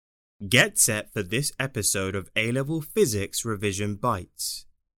Get set for this episode of A-Level Physics Revision Bites,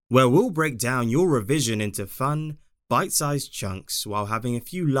 where we'll break down your revision into fun, bite-sized chunks while having a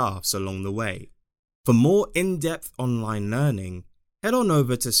few laughs along the way. For more in-depth online learning, head on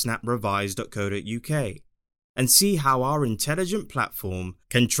over to snaprevise.co.uk and see how our intelligent platform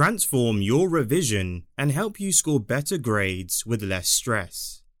can transform your revision and help you score better grades with less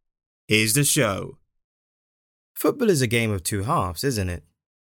stress. Here's the show. Football is a game of two halves, isn't it?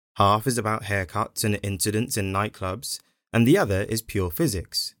 Half is about haircuts and incidents in nightclubs, and the other is pure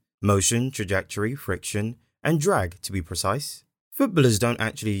physics, motion, trajectory, friction, and drag to be precise. Footballers don't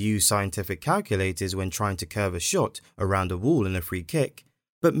actually use scientific calculators when trying to curve a shot around a wall in a free kick,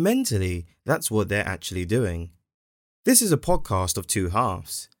 but mentally, that's what they're actually doing. This is a podcast of two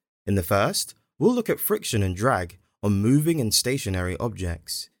halves. In the first, we'll look at friction and drag on moving and stationary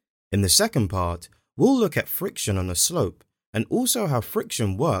objects. In the second part, we'll look at friction on a slope and also how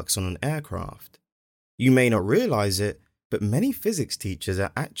friction works on an aircraft. You may not realize it, but many physics teachers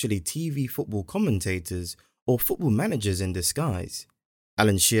are actually TV football commentators or football managers in disguise.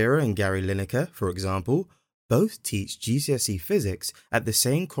 Alan Shearer and Gary Lineker, for example, both teach GCSE physics at the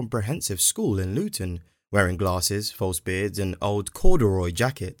same comprehensive school in Luton, wearing glasses, false beards and old corduroy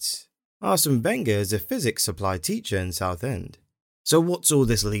jackets. Arsene Wenger is a physics supply teacher in Southend. So what's all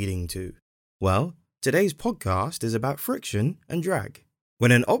this leading to? Well, today's podcast is about friction and drag.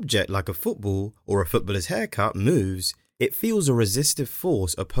 When an object like a football or a footballer's haircut moves, it feels a resistive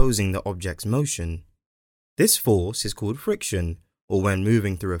force opposing the object's motion. This force is called friction, or when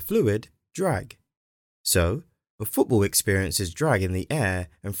moving through a fluid, drag. So, a football experiences drag in the air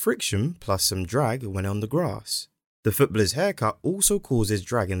and friction plus some drag when on the grass. The footballer's haircut also causes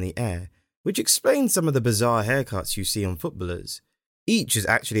drag in the air, which explains some of the bizarre haircuts you see on footballers. Each is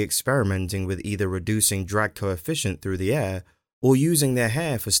actually experimenting with either reducing drag coefficient through the air or using their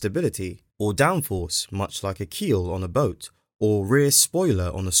hair for stability, or downforce, much like a keel on a boat, or rear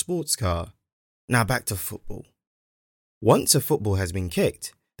spoiler on a sports car. Now back to football. Once a football has been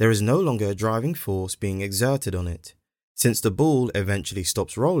kicked, there is no longer a driving force being exerted on it. Since the ball eventually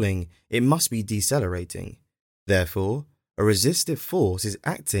stops rolling, it must be decelerating. Therefore, a resistive force is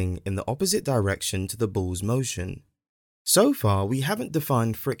acting in the opposite direction to the ball's motion. So far, we haven't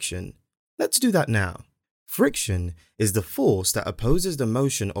defined friction. Let's do that now. Friction is the force that opposes the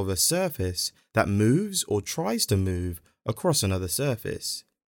motion of a surface that moves or tries to move across another surface.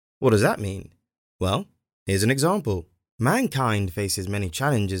 What does that mean? Well, here's an example. Mankind faces many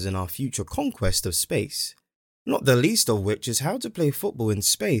challenges in our future conquest of space, not the least of which is how to play football in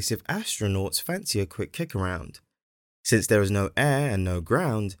space if astronauts fancy a quick kick around. Since there is no air and no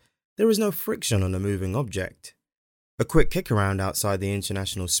ground, there is no friction on a moving object. A quick kick around outside the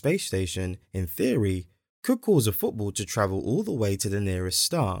International Space Station, in theory, could cause a football to travel all the way to the nearest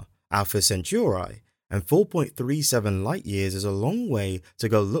star, Alpha Centauri, and 4.37 light years is a long way to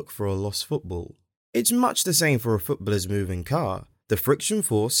go look for a lost football. It's much the same for a footballer's moving car. The friction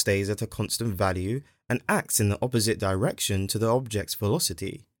force stays at a constant value and acts in the opposite direction to the object's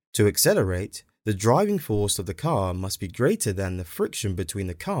velocity. To accelerate, the driving force of the car must be greater than the friction between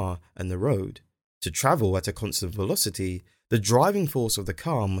the car and the road. To travel at a constant velocity, the driving force of the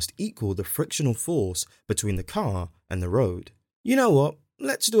car must equal the frictional force between the car and the road. You know what?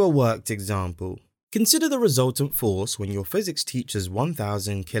 Let's do a worked example. Consider the resultant force when your physics teacher's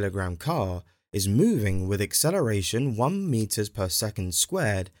 1,000 kilogram car is moving with acceleration 1 meters per second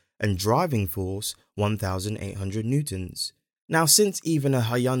squared and driving force 1,800 newtons. Now, since even a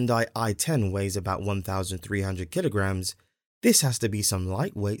Hyundai i10 weighs about 1,300 kilograms, this has to be some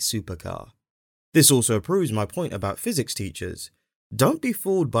lightweight supercar. This also proves my point about physics teachers. Don't be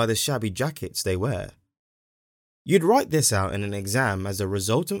fooled by the shabby jackets they wear. You'd write this out in an exam as the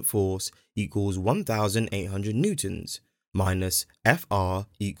resultant force equals 1,800 newtons minus Fr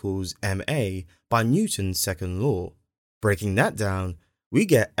equals ma by Newton's second law. Breaking that down, we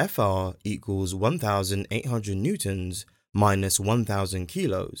get Fr equals 1,800 newtons minus 1,000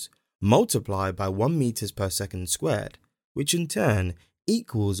 kilos multiplied by 1 meters per second squared, which in turn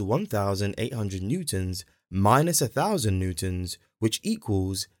equals 1,800 newtons minus 1,000 newtons, which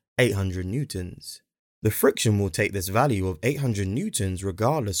equals 800 newtons. The friction will take this value of 800 newtons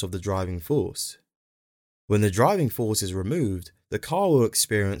regardless of the driving force. When the driving force is removed, the car will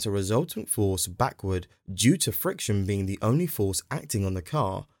experience a resultant force backward due to friction being the only force acting on the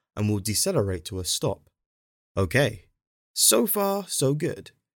car and will decelerate to a stop. Okay, so far so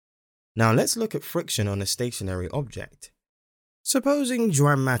good. Now let's look at friction on a stationary object. Supposing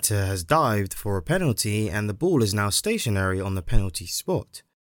Juan Mata has dived for a penalty and the ball is now stationary on the penalty spot.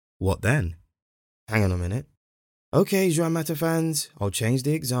 What then? Hang on a minute. Okay, Juan Mata fans, I'll change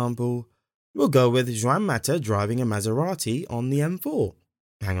the example. We'll go with Juan Mata driving a Maserati on the M4.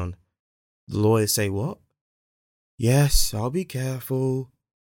 Hang on. The lawyers say what? Yes, I'll be careful.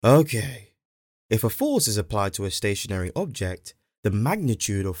 Okay. If a force is applied to a stationary object, the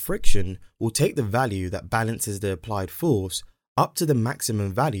magnitude of friction will take the value that balances the applied force up to the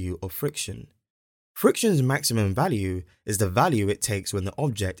maximum value of friction. Friction's maximum value is the value it takes when the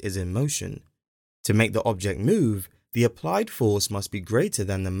object is in motion. To make the object move, the applied force must be greater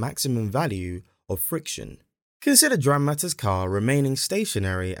than the maximum value of friction. Consider Juan Mata's car remaining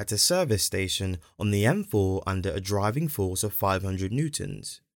stationary at a service station on the M4 under a driving force of 500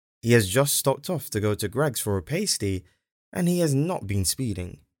 newtons. He has just stopped off to go to Greg's for a pasty, and he has not been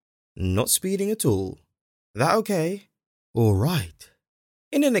speeding. Not speeding at all. That okay? Alright.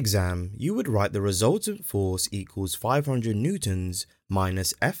 In an exam, you would write the resultant force equals 500 newtons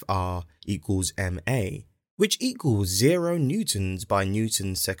minus Fr equals ma, which equals 0 newtons by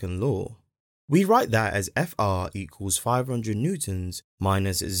Newton's second law. We write that as Fr equals 500 newtons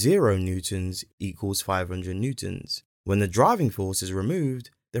minus 0 newtons equals 500 newtons. When the driving force is removed,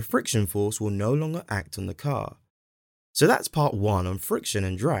 the friction force will no longer act on the car. So that's part 1 on friction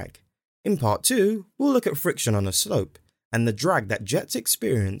and drag. In part 2, we'll look at friction on a slope and the drag that jets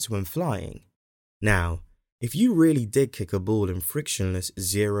experience when flying. Now, if you really did kick a ball in frictionless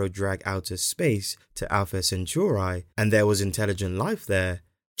zero drag outer space to Alpha Centauri and there was intelligent life there,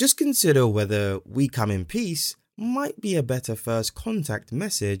 just consider whether "we come in peace" might be a better first contact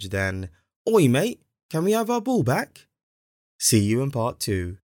message than "Oi mate, can we have our ball back?" See you in part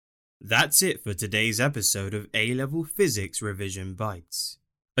 2. That's it for today's episode of A-Level Physics Revision Bites.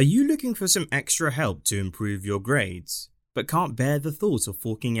 Are you looking for some extra help to improve your grades, but can't bear the thought of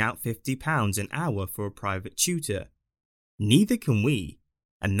forking out £50 an hour for a private tutor? Neither can we,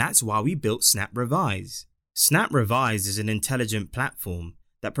 and that's why we built Snap Revise. Snap Revise is an intelligent platform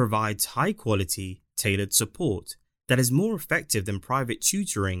that provides high-quality, tailored support that is more effective than private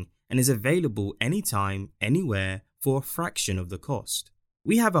tutoring and is available anytime, anywhere for a fraction of the cost.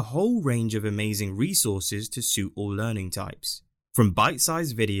 We have a whole range of amazing resources to suit all learning types, from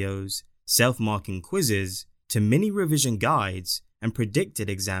bite-sized videos, self-marking quizzes, to mini revision guides and predicted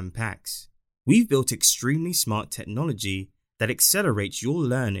exam packs. We've built extremely smart technology that accelerates your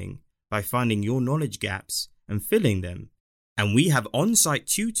learning by finding your knowledge gaps and filling them. And we have on-site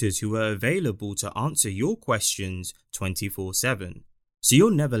tutors who are available to answer your questions 24/7, so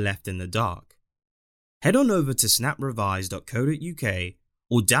you're never left in the dark. Head on over to snaprevise.co.uk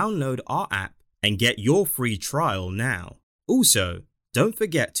or download our app and get your free trial now. Also, don't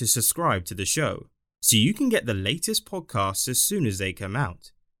forget to subscribe to the show so you can get the latest podcasts as soon as they come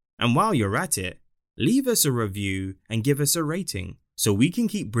out. And while you're at it, leave us a review and give us a rating so we can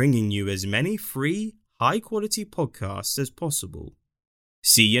keep bringing you as many free, high-quality podcasts as possible.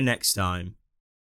 See you next time.